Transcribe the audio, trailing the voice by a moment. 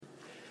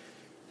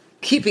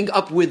keeping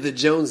up with the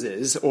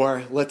Joneses,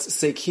 or let's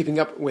say keeping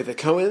up with the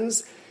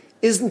Cohens,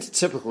 isn't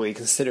typically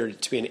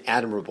considered to be an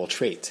admirable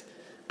trait,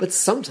 but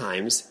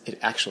sometimes it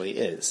actually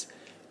is.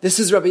 This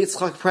is Rabbi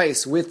Yitzchak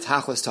Price with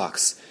Tachlis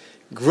Talks,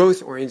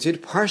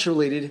 growth-oriented,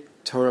 parsha-related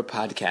Torah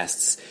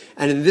podcasts.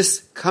 And in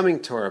this coming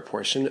Torah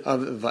portion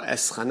of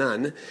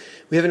Va'eschanan,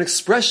 we have an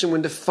expression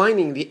when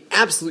defining the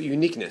absolute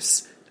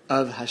uniqueness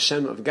of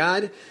Hashem, of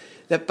God,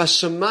 that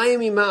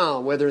Bashamayim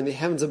Imal, whether in the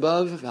heavens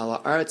above,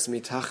 V'ala Aretz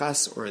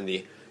Mitachas, or in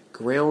the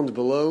ground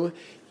below,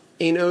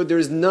 Eino, there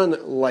is none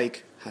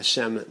like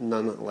Hashem,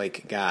 none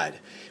like God.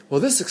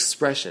 Well, this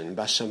expression,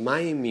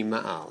 Bashamayim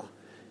Mima'al,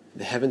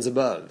 the heavens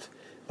above,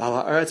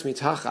 V'ala Aretz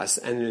Mitachas,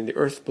 and in the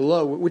earth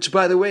below, which,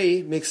 by the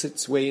way, makes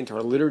its way into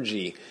our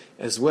liturgy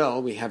as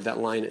well. We have that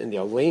line in the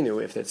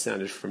Aleinu, if that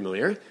sounded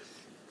familiar.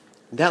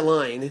 That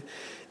line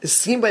is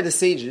seen by the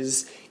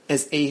sages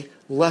as a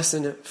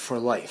lesson for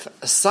life.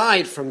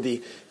 Aside from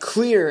the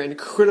clear and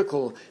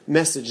critical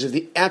message of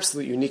the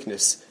absolute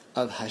uniqueness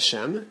of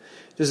Hashem,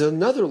 there's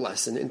another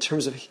lesson in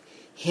terms of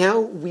how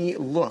we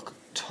look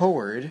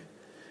toward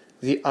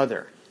the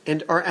other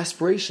and our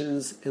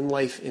aspirations in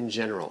life in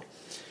general.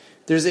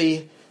 There's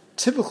a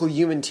typical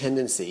human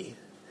tendency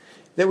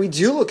that we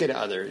do look at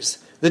others,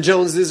 the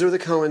Joneses or the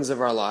Cohens of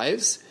our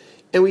lives,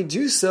 and we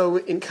do so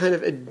in kind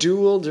of a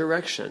dual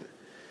direction.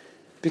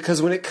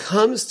 Because when it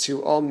comes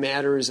to all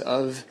matters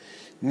of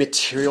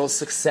material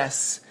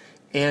success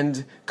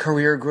and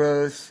career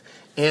growth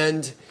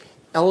and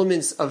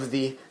elements of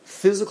the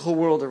physical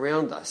world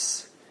around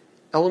us,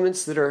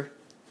 elements that are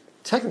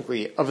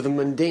technically of the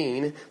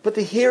mundane, but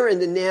the here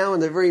and the now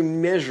and the very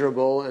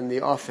measurable and the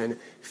often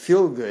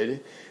feel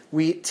good,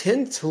 we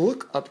tend to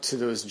look up to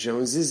those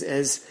Joneses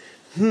as,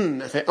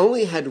 if I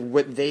only had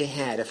what they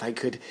had, if I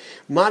could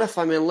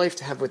modify my life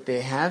to have what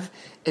they have,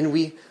 and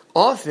we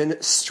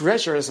often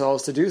stretch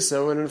ourselves to do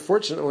so, and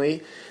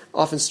unfortunately,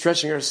 often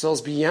stretching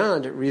ourselves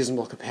beyond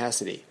reasonable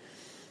capacity.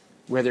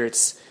 Whether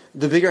it's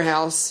the bigger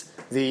house,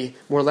 the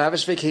more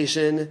lavish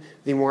vacation,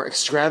 the more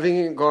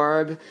extravagant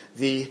garb,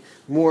 the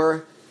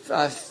more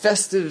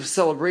festive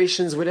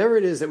celebrations, whatever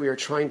it is that we are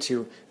trying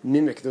to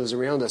mimic those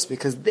around us,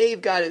 because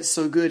they've got it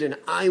so good and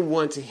I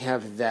want to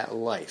have that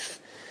life.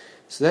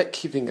 So that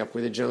keeping up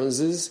with the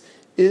Joneses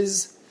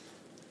is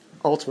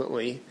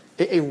ultimately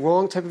a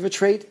wrong type of a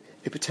trait,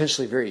 a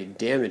potentially very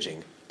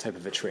damaging type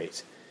of a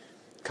trait.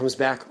 It comes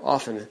back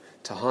often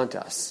to haunt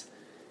us.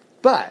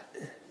 But,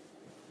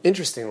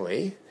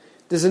 interestingly,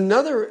 there's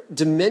another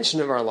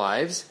dimension of our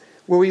lives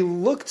where we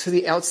look to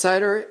the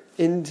outsider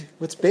in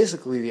what's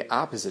basically the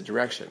opposite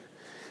direction.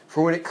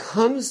 For when it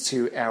comes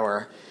to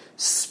our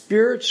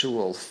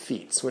spiritual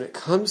feats, when it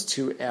comes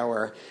to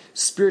our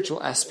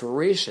spiritual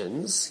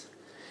aspirations,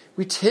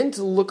 we tend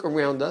to look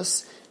around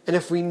us, and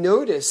if we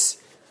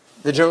notice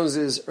the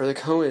Joneses or the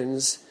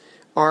Cohens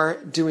are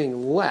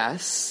doing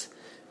less,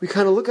 we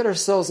kind of look at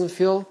ourselves and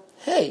feel,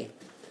 hey,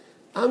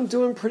 I'm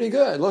doing pretty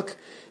good. Look,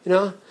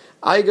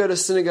 I go to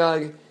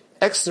synagogue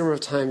X number of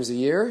times a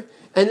year,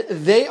 and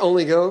they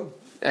only go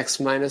X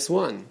minus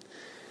 1.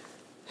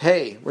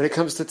 Hey, when it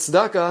comes to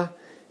tzedakah,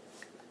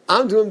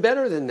 I'm doing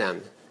better than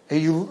them.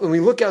 And when we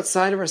look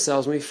outside of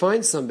ourselves, when we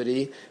find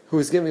somebody who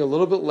is giving a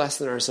little bit less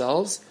than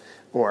ourselves,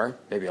 or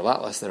maybe a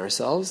lot less than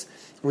ourselves,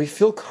 we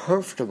feel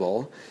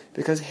comfortable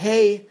because,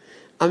 hey,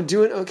 I'm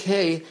doing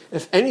okay.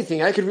 If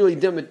anything, I could really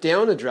dumb it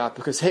down a drop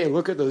because, hey,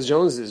 look at those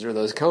Joneses or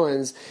those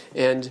Cohens,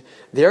 and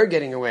they're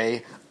getting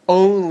away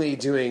only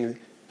doing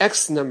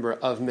X number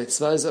of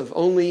mitzvahs, of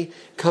only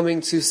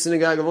coming to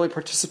synagogue, of only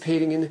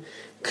participating in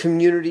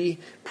community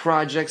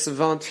projects, of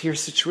volunteer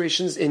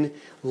situations in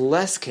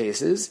less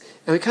cases.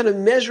 And we kind of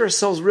measure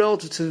ourselves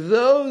relative to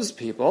those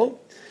people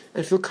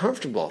and feel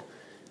comfortable.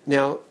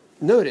 Now,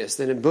 notice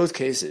that in both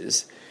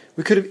cases,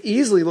 we could have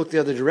easily looked the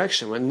other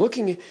direction. When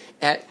looking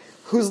at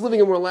who's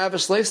living a more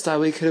lavish lifestyle,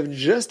 we could have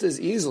just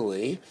as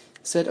easily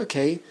said,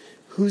 okay,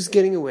 who's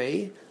getting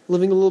away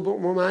living a little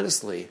bit more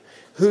modestly?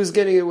 Who's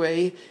getting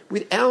away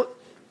without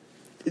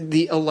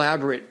the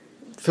elaborate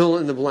fill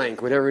in the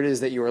blank, whatever it is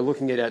that you are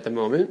looking at the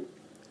moment?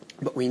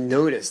 But we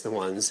notice the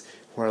ones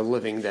who are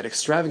living that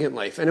extravagant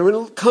life. And when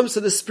it comes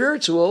to the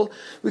spiritual,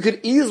 we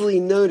could easily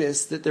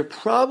notice that there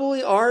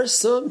probably are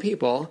some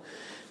people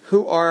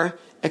who are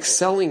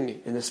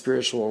excelling in the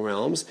spiritual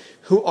realms,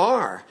 who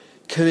are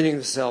committing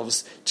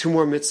themselves to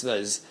more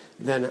mitzvahs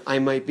than I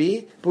might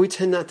be, but we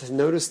tend not to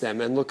notice them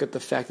and look at the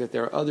fact that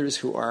there are others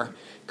who are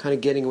kind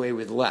of getting away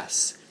with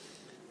less.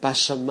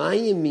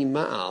 Bashamayim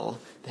mima'al,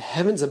 the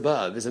heavens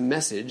above, is a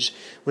message.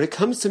 When it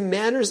comes to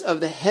matters of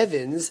the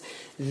heavens,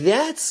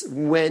 that's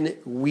when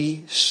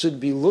we should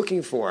be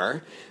looking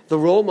for the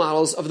role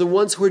models of the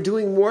ones who are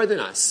doing more than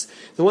us,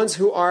 the ones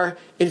who are,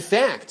 in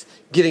fact,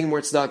 giving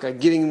more tzedakah,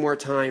 giving more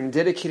time,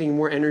 dedicating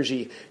more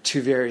energy to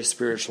various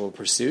spiritual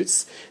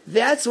pursuits.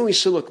 That's when we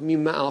should look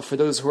mima'al for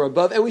those who are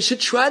above, and we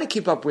should try to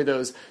keep up with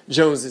those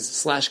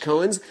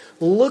Joneses/Cohens.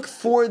 Look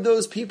for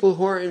those people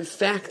who are in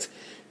fact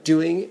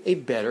doing a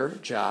better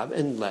job,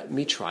 and let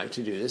me try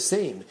to do the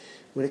same.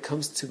 when it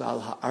comes to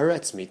Ba'al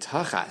Ha'aretz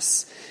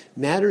Mitachas,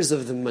 matters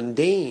of the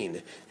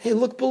mundane. Hey,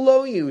 look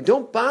below you.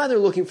 Don't bother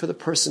looking for the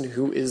person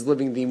who is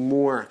living the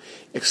more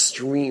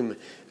extreme,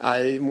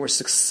 more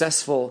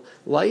successful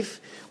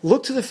life.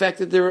 Look to the fact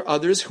that there are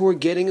others who are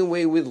getting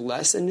away with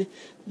less, and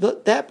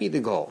let that be the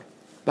goal.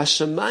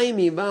 Bashamayim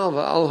Yival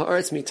Ba'al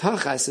Ha'aretz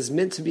Mitachas is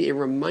meant to be a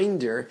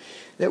reminder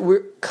that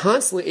we're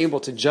constantly able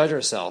to judge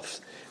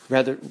ourselves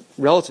rather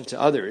relative to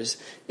others,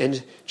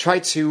 and try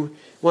to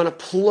want to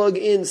plug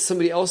in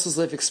somebody else's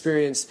life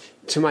experience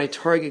to my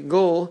target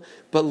goal,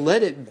 but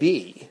let it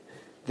be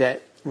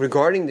that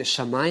regarding the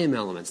Shamayim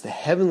elements, the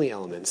heavenly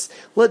elements,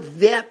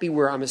 let that be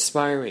where I'm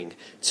aspiring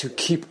to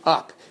keep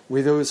up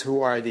with those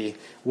who are the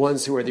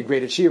ones who are the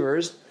great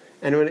achievers.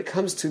 And when it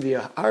comes to the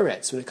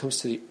Aretz, when it comes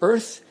to the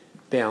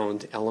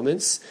earth-bound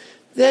elements,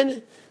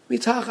 then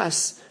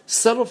mitachas,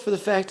 settle for the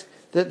fact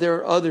that there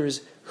are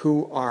others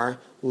who are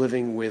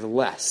living with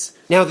less.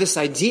 Now, this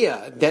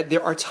idea that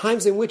there are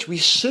times in which we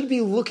should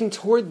be looking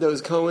toward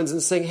those Cohens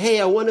and saying,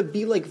 hey, I want to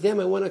be like them,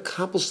 I want to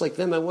accomplish like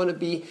them, I want to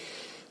be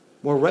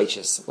more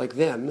righteous like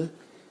them,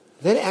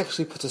 that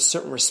actually puts a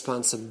certain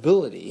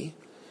responsibility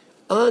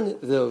on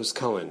those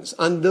Cohens,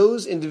 on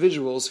those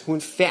individuals who in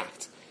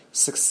fact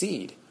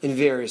succeed in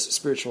various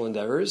spiritual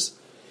endeavors,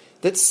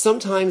 that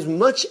sometimes,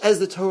 much as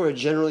the Torah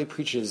generally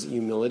preaches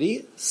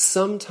humility,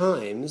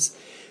 sometimes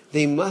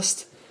they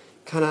must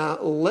kind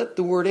of let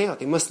the word out.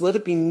 They must let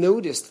it be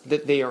noticed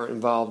that they are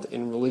involved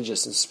in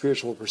religious and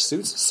spiritual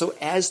pursuits so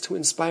as to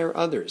inspire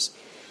others.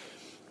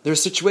 There are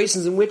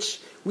situations in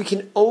which we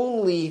can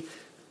only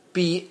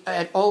be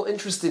at all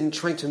interested in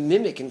trying to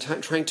mimic and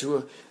trying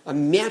to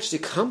match the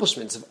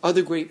accomplishments of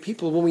other great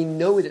people when we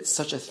know that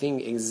such a thing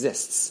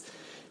exists.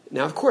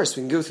 Now, of course,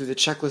 we can go through the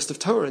checklist of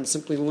Torah and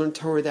simply learn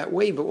Torah that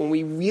way, but when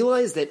we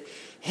realize that,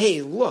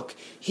 hey, look,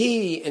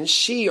 he and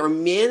she are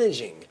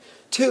managing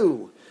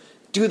to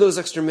do those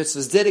extra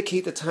mitzvahs,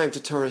 dedicate the time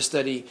to Torah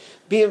study,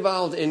 be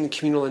involved in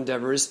communal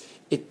endeavors,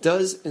 it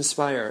does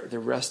inspire the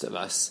rest of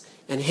us.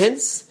 And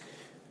hence,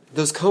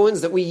 those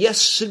Cohens that we,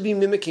 yes, should be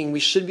mimicking, we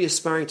should be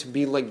aspiring to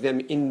be like them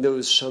in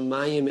those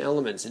Shamayim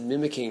elements and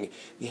mimicking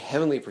the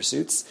heavenly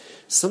pursuits,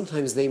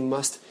 sometimes they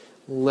must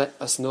let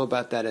us know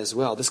about that as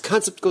well. This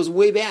concept goes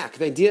way back.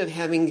 The idea of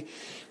having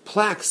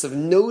plaques, of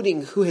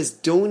noting who has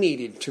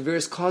donated to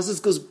various causes,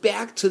 goes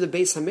back to the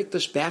Beis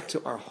HaMikdash, back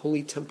to our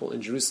holy temple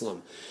in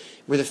Jerusalem,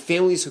 where the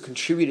families who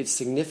contributed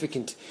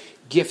significant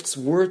gifts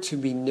were to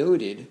be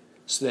noted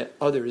so that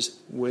others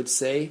would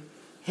say,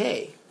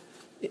 hey,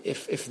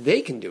 if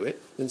they can do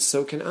it, then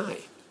so can I.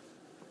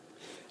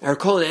 I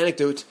recall an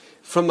anecdote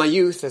from my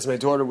youth, as my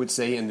daughter would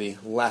say in the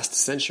last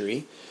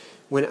century,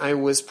 when I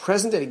was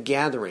present at a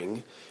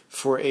gathering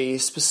for a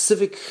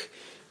specific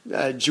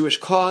Jewish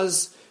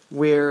cause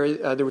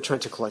where they were trying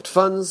to collect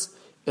funds,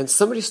 and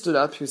somebody stood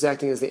up, he was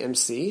acting as the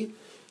MC,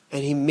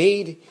 and he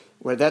made,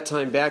 what at that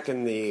time back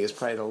in it was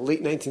probably the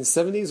late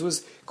 1970s,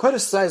 was quite a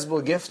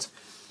sizable gift,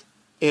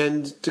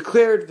 and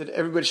declared that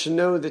everybody should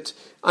know that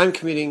I'm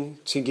committing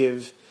to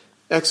give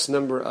X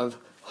number of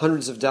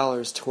hundreds of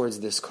dollars towards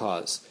this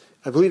cause.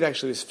 I believe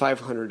actually it was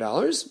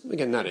 $500.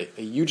 Again, not a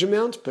huge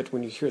amount, but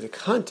when you hear the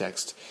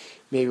context,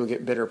 maybe you'll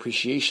get better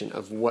appreciation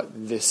of what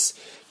this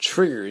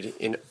triggered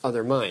in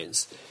other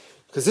minds.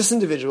 Because this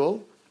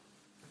individual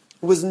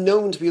was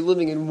known to be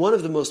living in one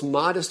of the most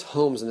modest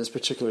homes in this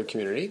particular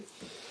community,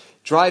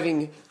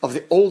 driving of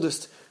the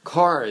oldest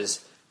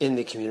cars in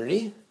the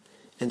community,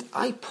 and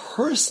I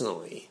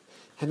personally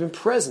have been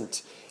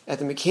present at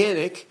the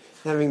mechanic,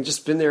 having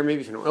just been there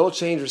maybe for an oil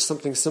change or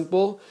something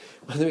simple,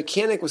 when the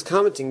mechanic was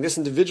commenting this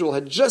individual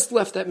had just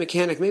left that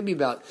mechanic maybe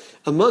about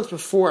a month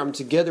before I'm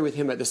together with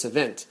him at this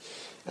event.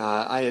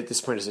 I, at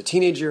this point, as a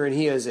teenager, and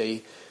he as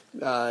a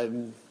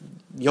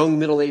young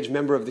middle-aged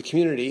member of the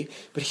community,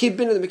 but he had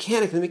been to the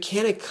mechanic, and the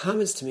mechanic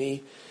comments to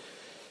me,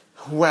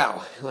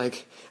 wow,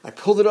 like, I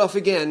pulled it off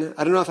again.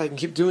 I don't know if I can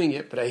keep doing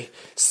it, but I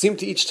seem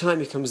to each time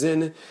he comes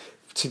in,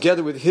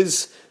 together with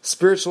his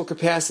spiritual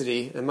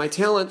capacity and my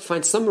talent,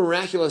 find some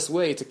miraculous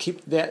way to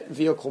keep that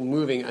vehicle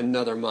moving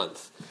another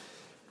month.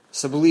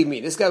 So believe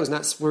me, this guy was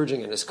not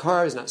splurging on his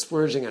car, was not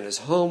splurging on his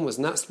home, was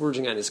not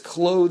splurging on his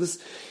clothes,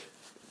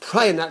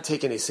 probably not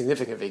taken a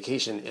significant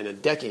vacation in a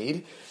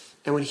decade.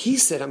 And when he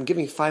said, I'm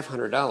giving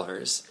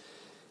 $500,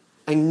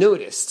 I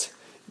noticed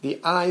the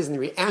eyes and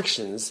the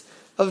reactions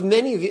of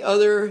many of the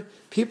other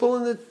people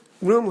in the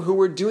room who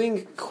were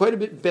doing quite a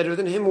bit better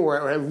than him,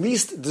 or at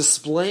least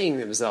displaying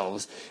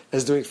themselves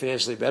as doing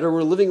financially better,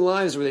 were living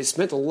lives where they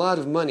spent a lot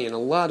of money and a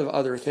lot of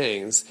other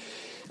things.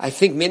 I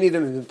think many of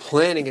them have been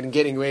planning and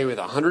getting away with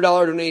a $100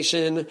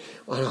 donation,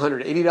 or a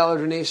 $180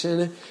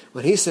 donation.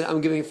 When he said,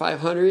 I'm giving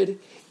 $500,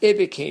 it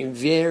became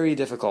very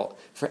difficult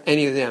for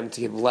any of them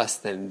to give less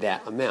than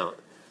that amount.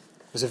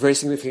 It was a very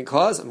significant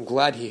cause. I'm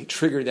glad he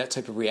triggered that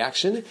type of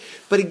reaction.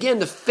 But again,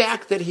 the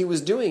fact that he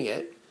was doing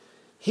it,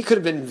 he could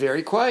have been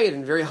very quiet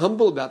and very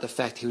humble about the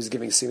fact he was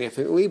giving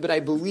significantly, but I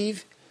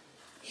believe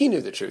he knew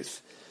the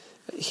truth.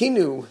 He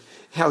knew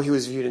how he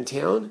was viewed in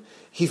town.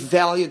 He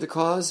valued the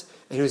cause,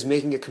 and he was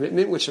making a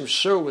commitment, which I'm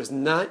sure was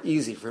not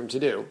easy for him to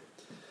do.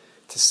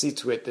 to see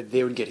to it that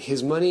they would get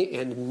his money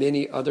and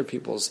many other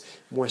people's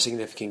more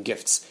significant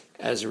gifts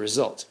as a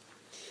result.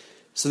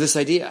 So this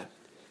idea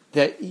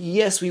that,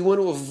 yes, we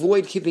want to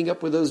avoid keeping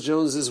up with those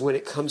Joneses when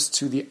it comes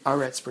to the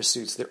aretz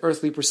pursuits, the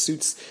earthly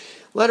pursuits.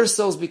 Let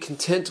ourselves be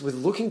content with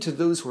looking to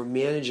those who are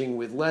managing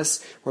with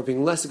less, who are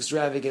being less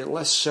extravagant,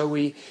 less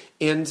showy,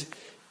 and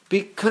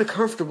be kind of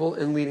comfortable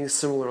in leading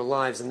similar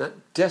lives and not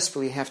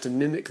desperately have to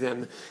mimic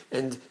them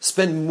and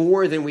spend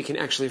more than we can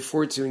actually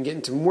afford to and get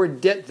into more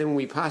debt than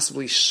we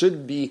possibly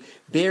should be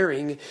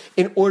bearing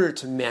in order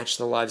to match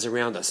the lives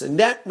around us. In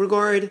that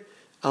regard,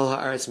 al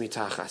ha'aretz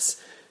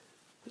mitachas.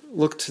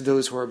 Look to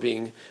those who are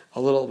being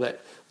a little bit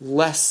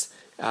less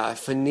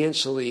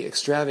financially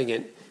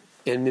extravagant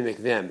and mimic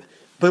them.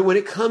 But when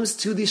it comes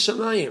to the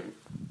shamayim,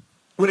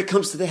 when it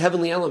comes to the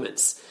heavenly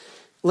elements,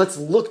 let's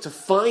look to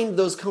find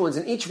those koans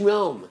in each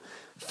realm.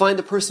 Find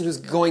the person who's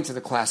going to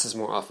the classes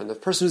more often, the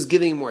person who's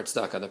giving more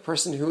tzedakah, the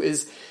person who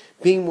is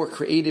being more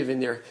creative in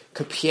their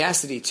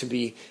capacity to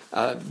be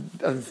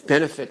of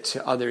benefit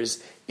to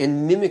others,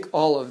 and mimic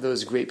all of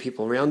those great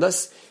people around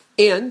us.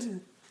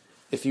 And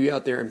if you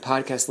out there in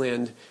podcast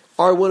land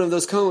are one of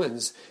those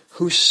koans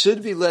who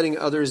should be letting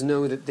others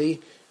know that they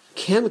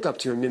can look up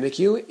to you and mimic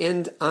you,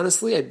 and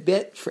honestly, I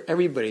bet for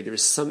everybody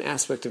there's some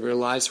aspect of your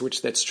lives for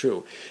which that's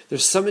true.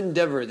 There's some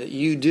endeavor that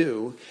you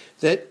do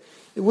that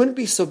it wouldn't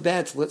be so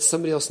bad to let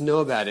somebody else know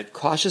about it,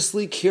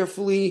 cautiously,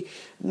 carefully,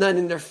 not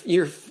in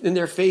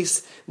their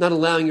face, not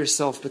allowing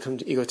yourself to become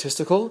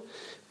egotistical,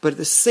 but at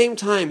the same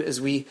time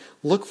as we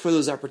look for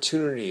those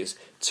opportunities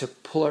to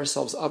pull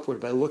ourselves upward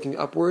by looking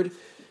upward,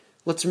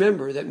 let's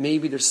remember that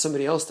maybe there's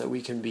somebody else that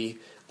we can be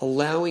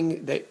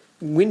allowing that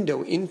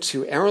window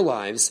into our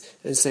lives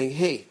and saying,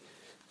 hey,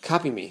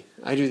 copy me.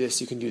 I do this,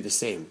 you can do the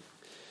same.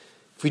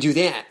 If we do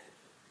that,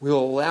 we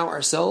will allow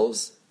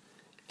ourselves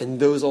and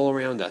those all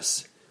around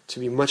us to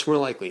be much more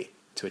likely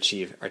to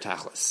achieve our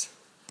tachlis.